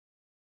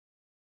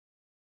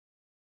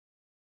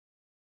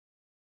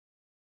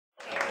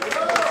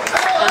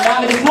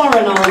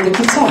On the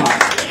guitar.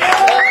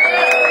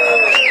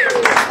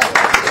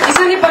 Is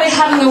anybody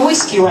having a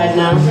whiskey right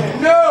now?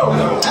 No!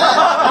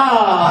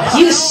 Oh,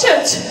 you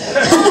should!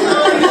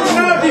 You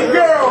naughty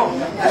girl!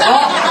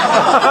 Oh.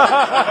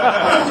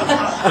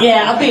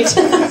 Yeah, a bit,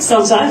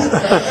 sometimes.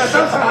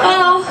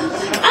 Oh,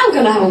 I'm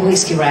gonna have a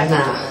whiskey right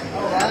now.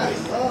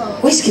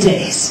 Whiskey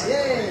days.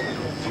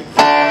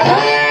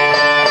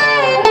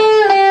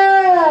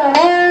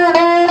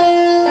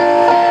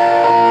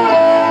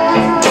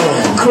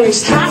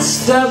 Chris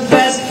has the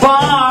best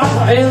bar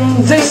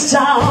in this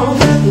town.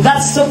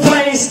 That's the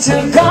place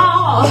to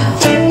go.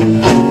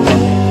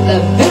 The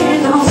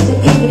beginning of the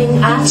evening,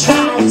 I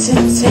try to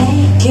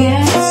take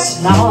it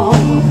slow.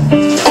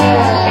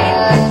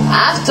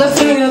 After a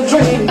few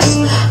drinks,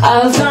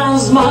 I'll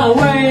dance my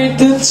way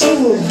to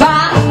 2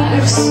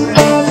 bars.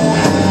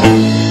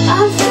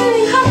 I'm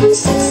feeling hot and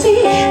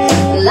sexy,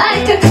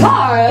 like a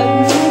car in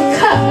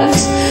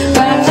cups.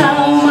 But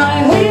now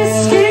my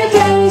whiskey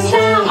days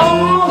are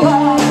over.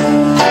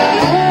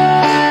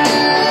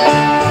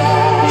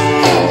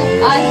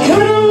 I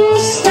couldn't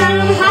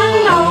stand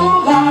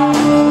hangover.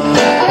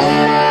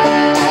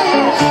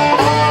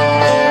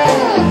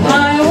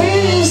 My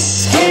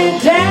whiskey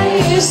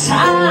days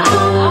are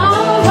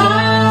over.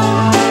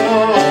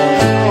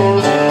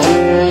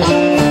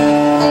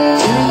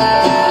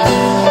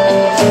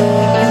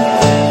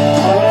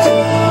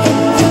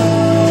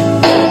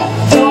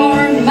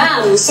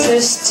 Doorman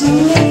says to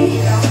me,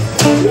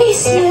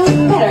 "Miss, you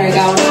better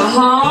go now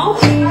home."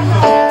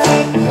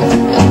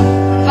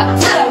 But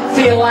I don't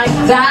feel like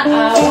that. I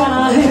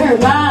wanna hear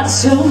that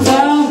to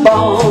the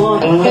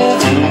bone.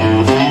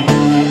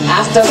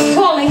 After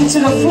falling to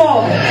the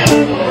floor,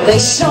 they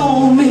show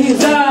me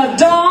the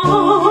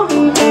dawn.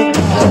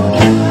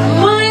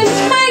 My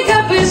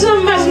makeup is a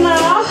mess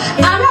now,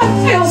 and I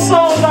feel so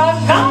rough.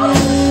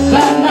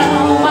 But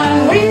now my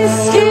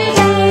whiskey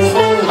days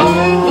are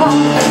over.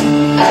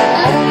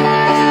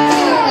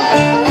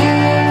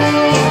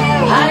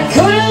 I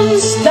couldn't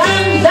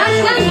stand that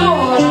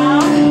hangover.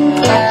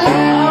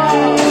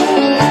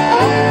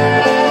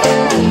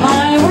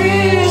 My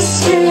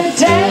whiskey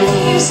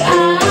days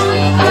are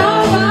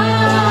over.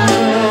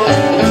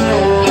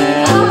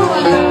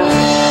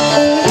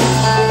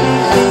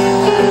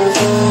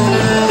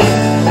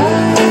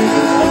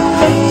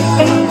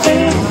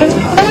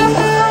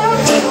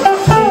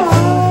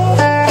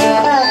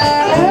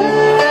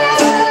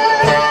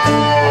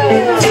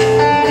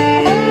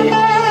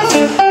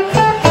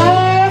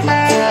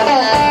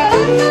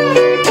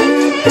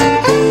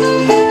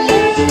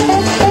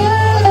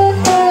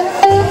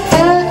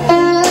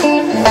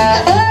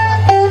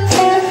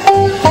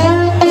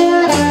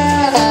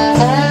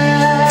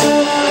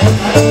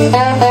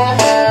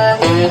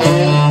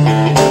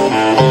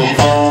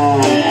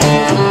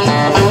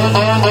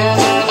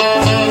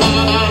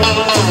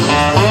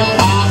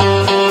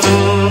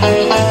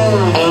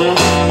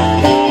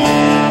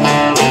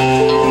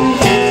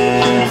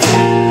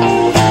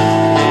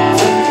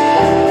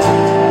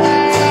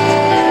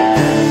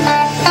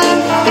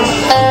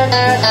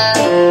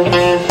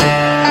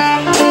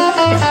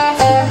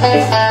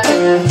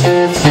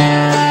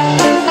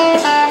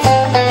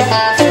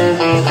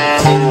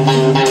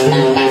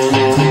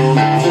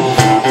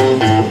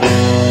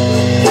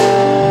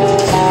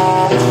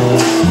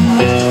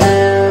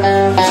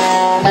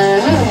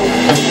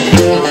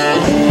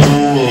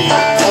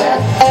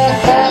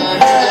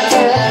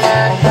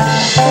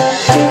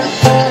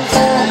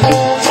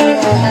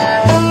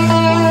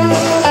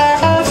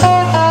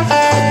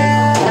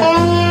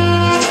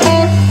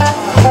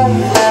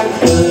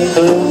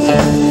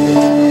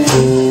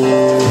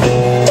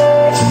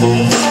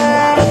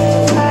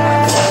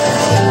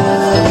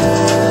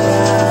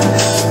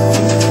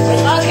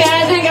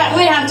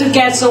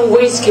 Get some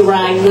whiskey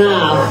right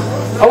now.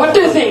 Or what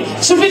do you think?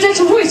 Should we take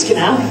some whiskey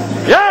now?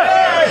 Yeah!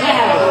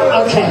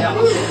 Yeah, okay.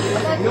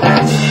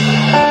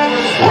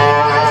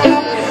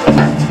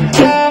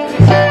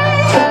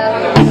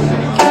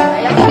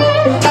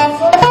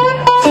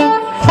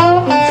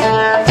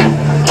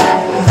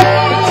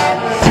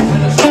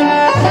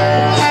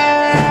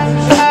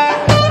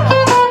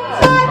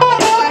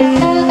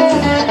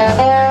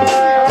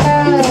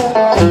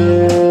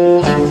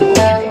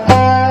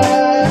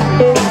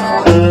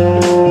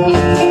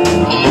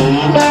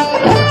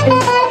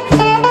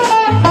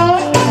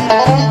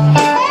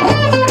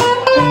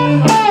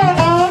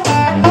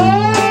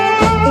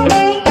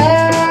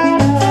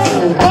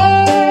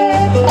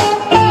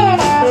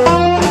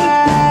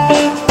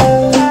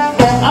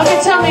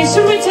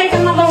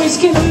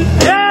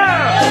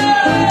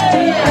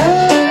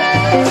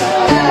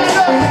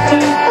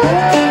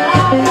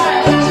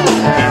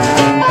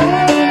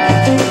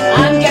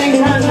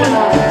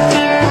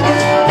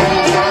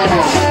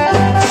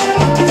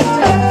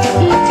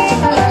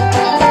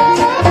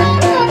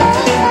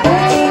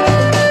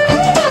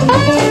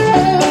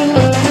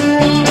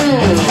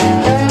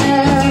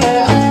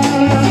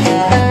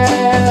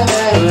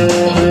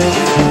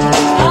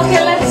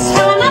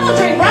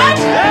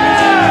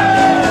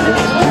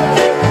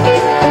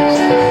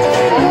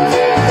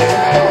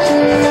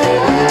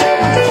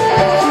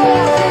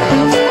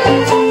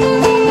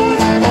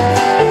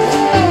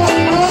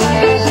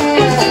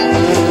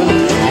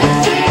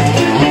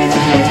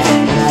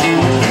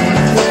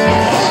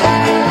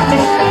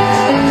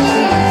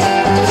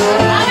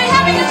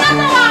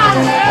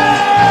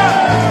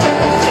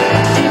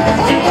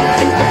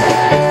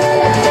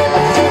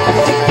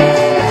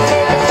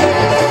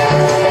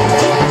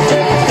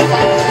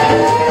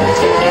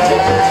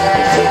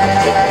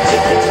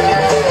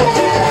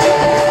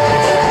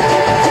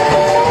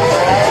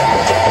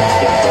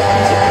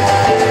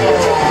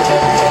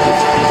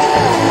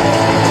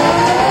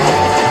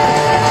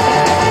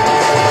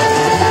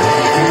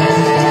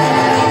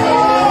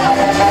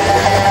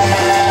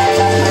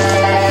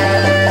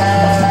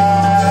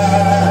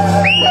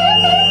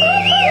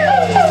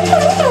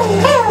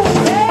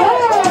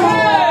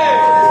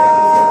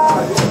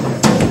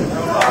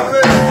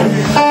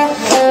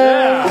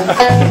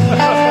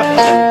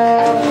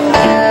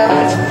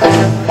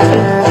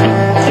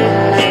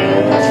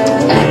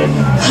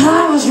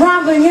 I was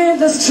romping in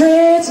the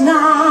streets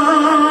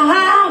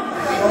now.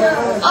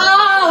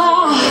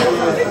 Oh,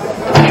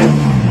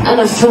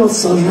 and I felt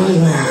so lonely.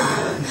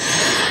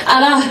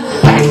 And I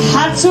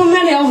had too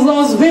many of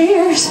those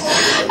beers,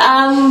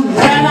 and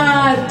then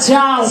I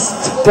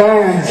just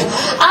burned.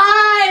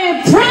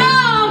 I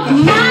broke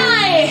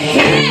my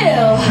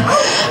heel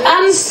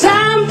and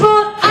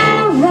stumbled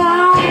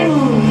around.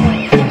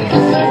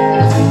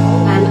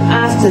 And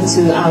after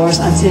 2 hours,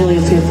 I tell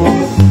you people,